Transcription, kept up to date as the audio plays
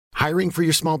Hiring for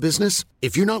your small business?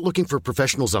 If you're not looking for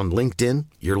professionals on LinkedIn,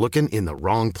 you're looking in the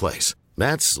wrong place.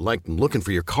 That's like looking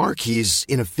for your car keys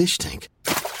in a fish tank.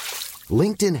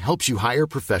 LinkedIn helps you hire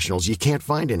professionals you can't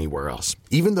find anywhere else,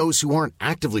 even those who aren't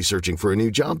actively searching for a new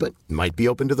job but might be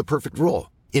open to the perfect role.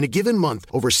 In a given month,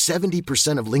 over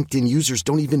 70% of LinkedIn users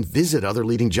don't even visit other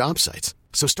leading job sites.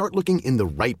 So start looking in the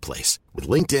right place. With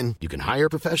LinkedIn, you can hire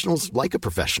professionals like a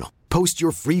professional. Post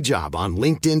your free job on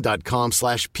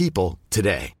linkedin.com/people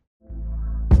today.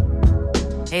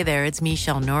 Hey there, it's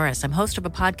Michelle Norris. I'm host of a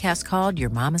podcast called Your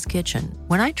Mama's Kitchen.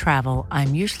 When I travel,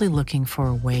 I'm usually looking for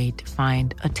a way to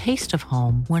find a taste of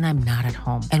home when I'm not at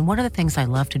home. And one of the things I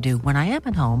love to do when I am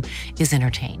at home is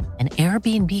entertain. And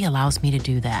Airbnb allows me to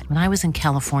do that. When I was in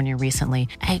California recently,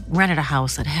 I rented a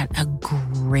house that had a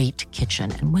great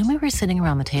kitchen. And when we were sitting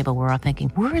around the table, we're all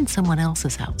thinking, we're in someone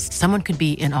else's house. Someone could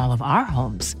be in all of our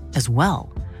homes as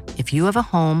well. If you have a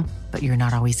home, but you're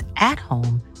not always at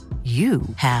home, you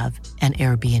have an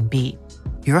Airbnb.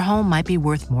 Your home might be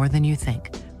worth more than you think.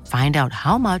 Find out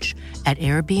how much at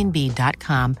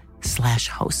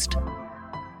airbnb.com/host.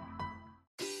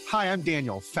 Hi, I'm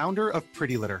Daniel, founder of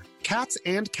Pretty Litter. Cats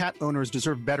and cat owners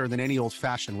deserve better than any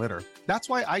old-fashioned litter. That's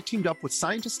why I teamed up with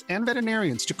scientists and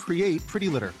veterinarians to create Pretty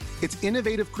Litter. Its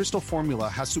innovative crystal formula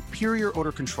has superior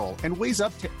odor control and weighs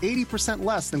up to 80%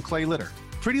 less than clay litter.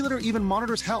 Pretty Litter even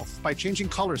monitors health by changing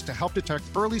colors to help detect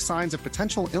early signs of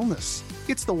potential illness.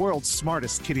 It's the world's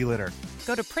smartest kitty litter.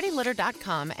 Go to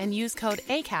prettylitter.com and use code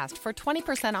ACAST for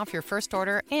 20% off your first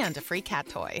order and a free cat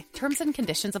toy. Terms and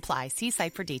conditions apply. See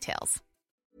site for details.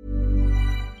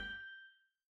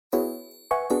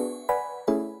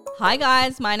 Hi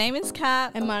guys, my name is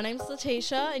Kat. And my name's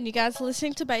Letitia, and you guys are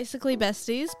listening to Basically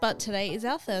Besties, but today is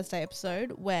our Thursday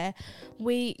episode where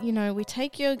we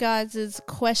take your guys'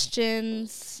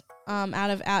 questions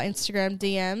out of our Instagram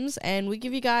DMs and we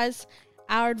give you guys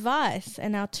our advice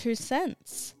and our 2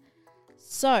 cents.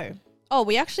 So,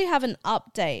 we actually have an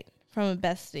update from a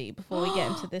bestie before we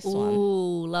get into this one.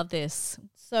 Ooh, love this.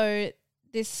 So,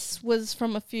 this was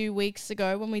from a few weeks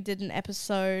ago when we did an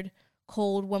episode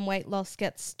called When Weight Loss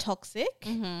Gets Toxic.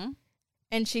 Mm-hmm.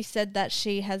 And she said that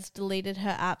she has deleted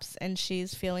her apps and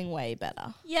she's feeling way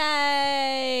better.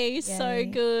 Yay! So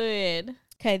good.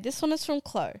 Okay, this one is from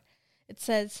Chloe. It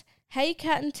says, "Hey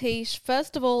Kat and Tish,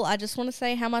 first of all, I just want to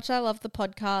say how much I love the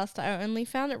podcast. I only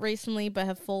found it recently but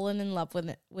have fallen in love with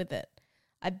it.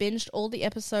 I binged all the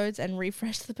episodes and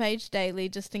refreshed the page daily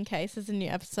just in case there's a new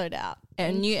episode out."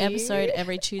 A new episode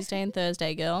every Tuesday and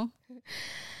Thursday, girl.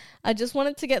 I just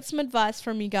wanted to get some advice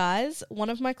from you guys. One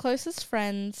of my closest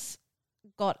friends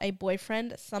got a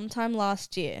boyfriend sometime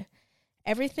last year.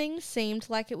 Everything seemed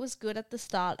like it was good at the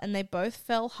start and they both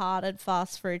fell hard and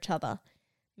fast for each other.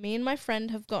 Me and my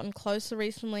friend have gotten closer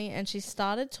recently and she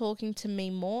started talking to me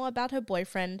more about her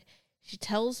boyfriend. She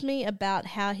tells me about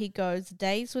how he goes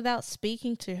days without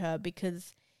speaking to her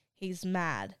because he's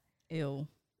mad. Ew.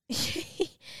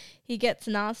 He gets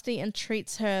nasty and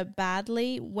treats her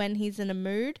badly when he's in a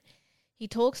mood. He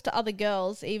talks to other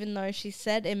girls even though she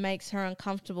said it makes her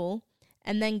uncomfortable,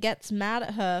 and then gets mad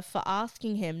at her for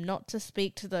asking him not to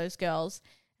speak to those girls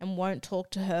and won't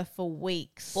talk to her for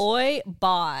weeks. Boy,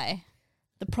 bye.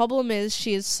 The problem is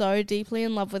she is so deeply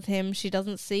in love with him, she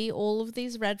doesn't see all of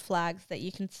these red flags that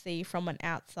you can see from an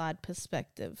outside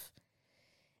perspective.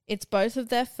 It's both of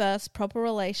their first proper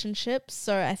relationships,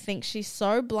 so I think she's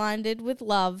so blinded with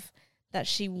love that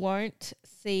she won't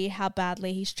see how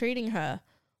badly he's treating her.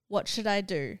 What should I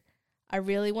do? I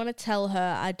really want to tell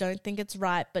her I don't think it's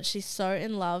right, but she's so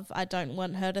in love, I don't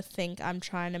want her to think I'm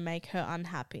trying to make her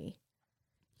unhappy.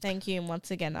 Thank you, and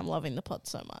once again, I'm loving the pod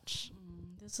so much.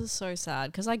 This is so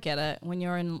sad because I get it. When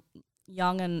you're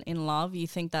young and in love, you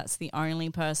think that's the only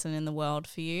person in the world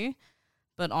for you.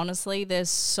 But honestly, there's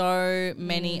so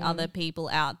many other people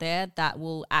out there that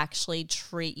will actually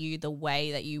treat you the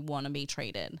way that you want to be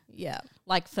treated. Yeah.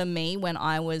 Like for me, when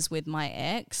I was with my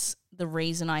ex, the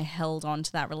reason I held on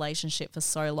to that relationship for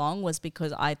so long was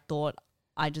because I thought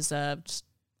I deserved,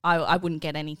 I wouldn't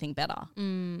get anything better.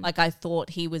 Like I thought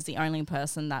he was the only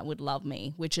person that would love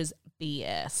me, which is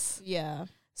BS. Yeah.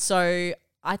 So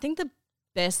I think the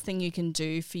best thing you can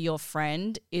do for your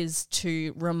friend is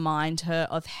to remind her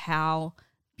of how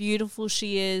beautiful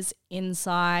she is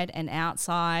inside and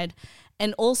outside.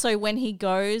 And also when he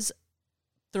goes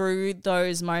through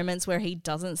those moments where he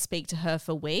doesn't speak to her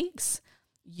for weeks,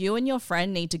 you and your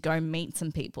friend need to go meet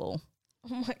some people.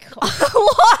 Oh my God.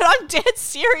 What? I'm dead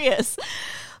serious.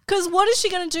 Because what is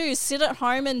she going to do? Sit at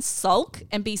home and sulk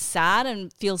and be sad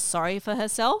and feel sorry for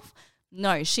herself?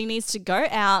 No, she needs to go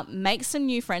out, make some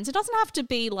new friends. It doesn't have to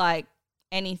be like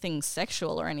anything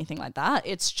sexual or anything like that.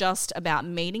 It's just about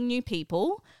meeting new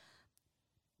people,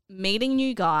 meeting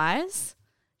new guys,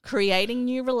 creating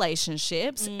new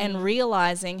relationships, and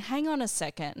realizing, hang on a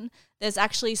second, there's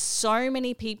actually so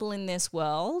many people in this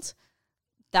world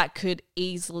that could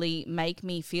easily make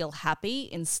me feel happy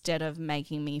instead of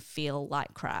making me feel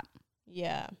like crap.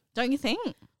 Yeah. Don't you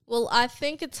think? Well, I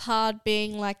think it's hard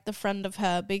being like the friend of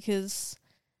her, because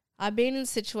I've been in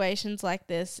situations like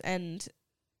this, and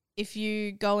if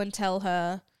you go and tell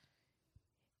her,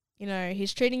 you know,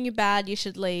 he's treating you bad, you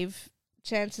should leave,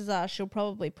 chances are she'll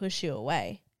probably push you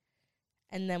away.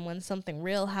 And then when something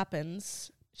real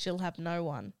happens, she'll have no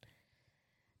one.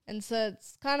 And so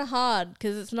it's kind of hard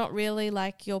because it's not really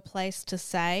like your place to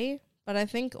say. But I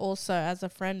think also as a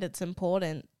friend, it's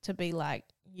important to be like,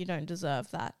 you don't deserve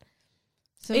that.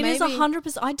 So it is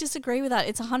 100%. I disagree with that.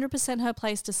 It's 100% her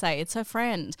place to say. It's her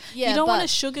friend. Yeah, you don't want to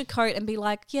sugarcoat and be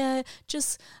like, yeah,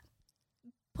 just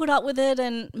put up with it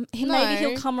and maybe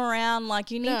he'll come around. Like,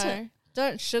 you need to.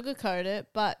 Don't sugarcoat it,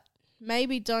 but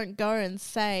maybe don't go and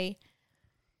say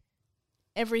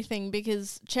everything,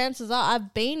 because chances are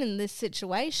I've been in this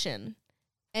situation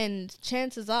and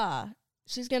chances are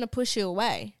she's going to push you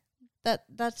away.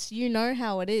 That's, you know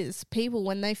how it is. People,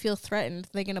 when they feel threatened,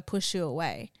 they're going to push you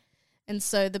away. And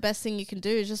so the best thing you can do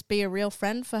is just be a real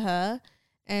friend for her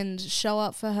and show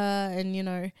up for her and, you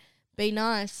know, be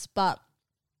nice. But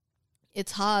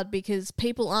it's hard because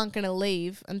people aren't going to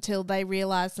leave until they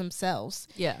realize themselves.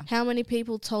 Yeah. How many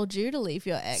people told you to leave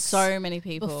your ex? So many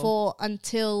people.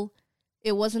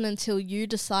 It wasn't until you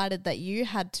decided that you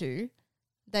had to,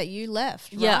 that you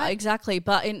left, right? Yeah, exactly.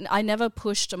 But I never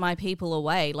pushed my people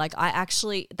away. Like,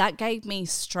 that gave me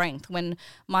strength when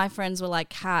my friends were like,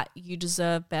 Kat, you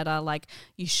deserve better. Like,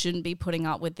 you shouldn't be putting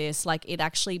up with this. Like, it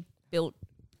actually built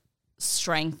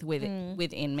strength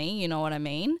within me. You know what I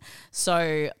mean?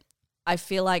 So I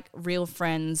feel like real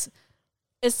friends,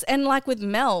 and like with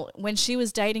Mel, when she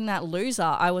was dating that loser,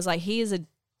 I was like, he is a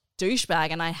douchebag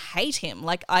and I hate him.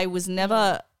 Like, I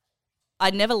never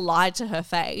lied to her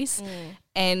face.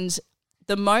 And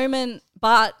the moment,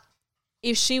 but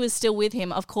if she was still with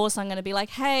him, of course I'm going to be like,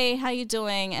 hey, how you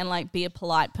doing? And like be a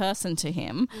polite person to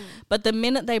him. But the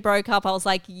minute they broke up, I was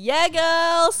like, yeah,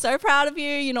 girl, so proud of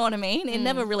you. You know what I mean? It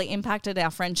never really impacted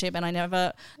our friendship, and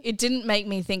it didn't make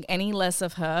me think any less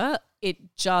of her.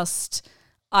 It just,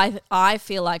 I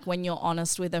feel like when you're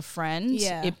honest with a friend,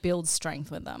 it builds strength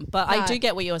with them. But I do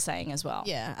get what you're saying as well.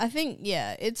 Yeah, I think,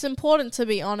 it's important to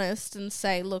be honest and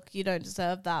say, look, you don't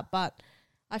deserve that. But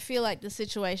I feel like the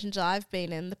situations I've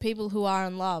been in, the people who are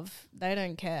in love, they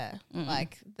don't care.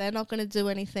 Like, they're not going to do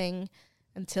anything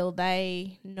until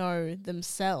they know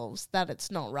themselves that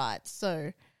it's not right.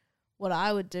 So what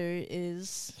I would do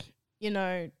is, you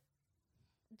know,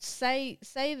 say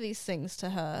these things to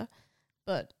her,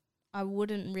 but I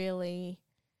wouldn't really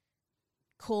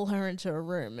call her into a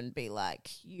room and be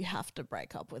like, you have to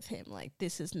break up with him. Like,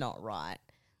 this is not right.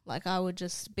 Like, I would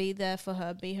just be there for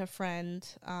her, be her friend.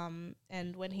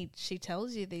 And when she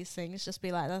tells you these things, just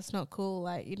be like, that's not cool.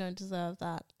 Like, you don't deserve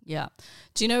that. Yeah.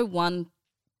 Do you know one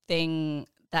thing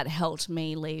that helped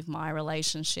me leave my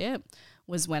relationship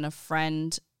was when a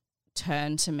friend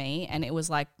turned to me, and it was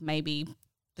like maybe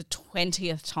the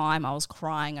 20th time I was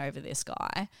crying over this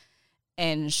guy.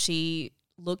 And she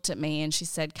looked at me and she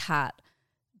said, Kat,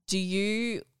 do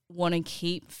you want to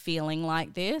keep feeling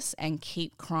like this and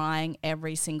keep crying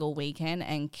every single weekend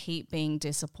and keep being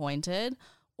disappointed?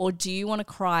 Or do you want to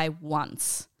cry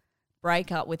once,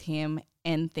 break up with him,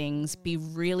 end things, be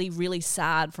really, really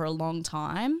sad for a long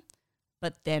time,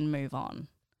 but then move on?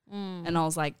 And I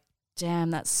was like,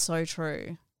 damn, that's so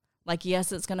true. Like,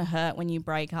 yes, it's going to hurt when you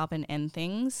break up and end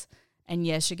things. And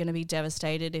yes, you're going to be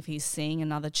devastated if he's seeing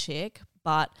another chick.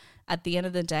 But at the end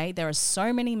of the day, there are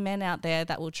so many men out there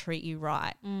that will treat you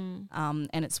right. And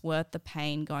it's worth the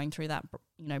pain going through that,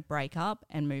 you know, breakup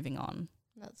and moving on.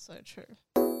 That's so true.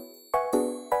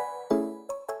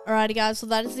 Alrighty, guys. So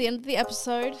that is the end of the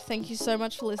episode. Thank you so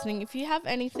much for listening. If you have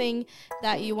anything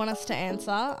that you want us to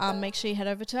answer, make sure you head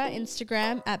over to our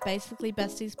Instagram at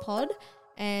BasicallyBestiesPod.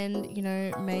 And, you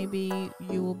know, maybe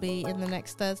you will be in the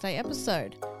next Thursday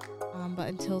episode. But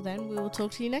until then, we will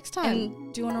talk to you next time.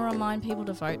 And do you want to remind people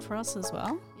to vote for us as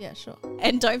well? Yeah, sure.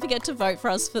 And don't forget to vote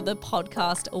for us for the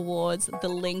podcast awards. The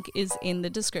link is in the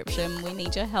description. We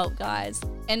need your help, guys.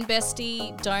 And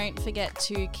bestie, don't forget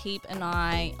to keep an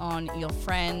eye on your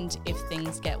friend. If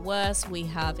things get worse, we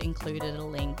have included a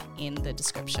link in the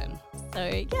description. So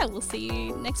yeah, we'll see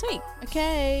you next week.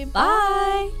 Okay,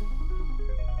 bye.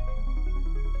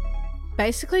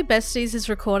 Basically Besties is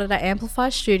recorded at Amplify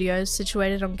Studios,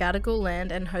 situated on Gadigal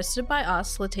land, and hosted by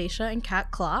us, Letitia and Kat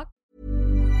Clark.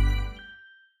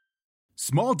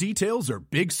 Small details are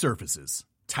big surfaces.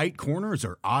 Tight corners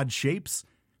are odd shapes.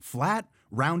 Flat,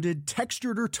 rounded,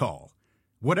 textured, or tall.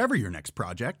 Whatever your next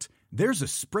project, there's a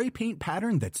spray paint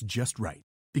pattern that's just right.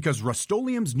 Because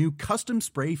Rust-Oleum's new Custom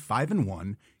Spray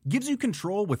 5-in-1 gives you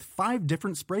control with 5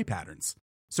 different spray patterns.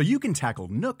 So you can tackle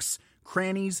nooks,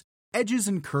 crannies, edges,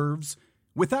 and curves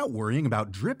without worrying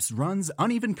about drips, runs,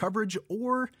 uneven coverage,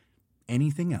 or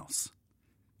anything else.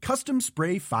 Custom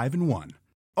Spray 5-in-1.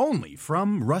 Only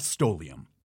from Rust-Oleum.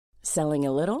 Selling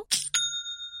a little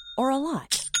or a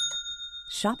lot?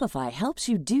 Shopify helps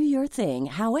you do your thing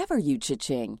however you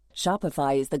cha-ching.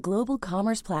 Shopify is the global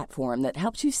commerce platform that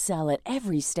helps you sell at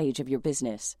every stage of your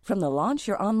business. From the launch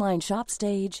your online shop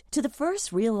stage to the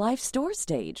first real-life store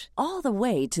stage, all the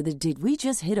way to the did we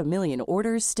just hit a million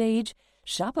orders stage.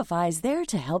 Shopify's there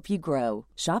to help you grow.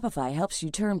 Shopify helps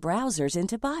you turn browsers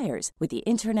into buyers with the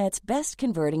internet's best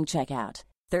converting checkout.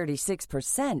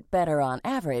 36% better on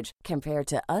average compared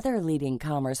to other leading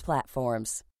commerce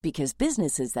platforms. Because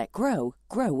businesses that grow,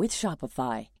 grow with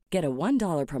Shopify. Get a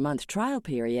 $1 per month trial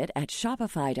period at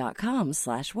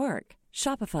shopify.com/work.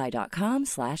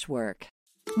 Shopify.com/work.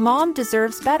 Mom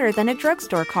deserves better than a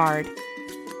drugstore card.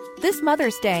 This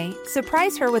Mother's Day,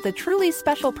 surprise her with a truly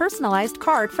special personalized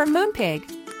card from Moonpig.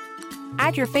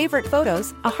 Add your favorite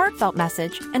photos, a heartfelt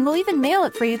message, and we'll even mail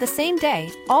it for you the same day,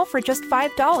 all for just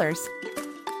 $5.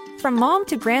 From mom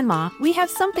to grandma, we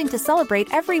have something to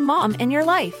celebrate every mom in your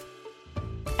life.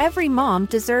 Every mom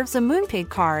deserves a Moonpig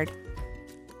card.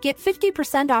 Get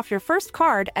 50% off your first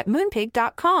card at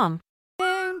moonpig.com.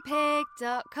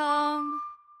 Moonpig.com.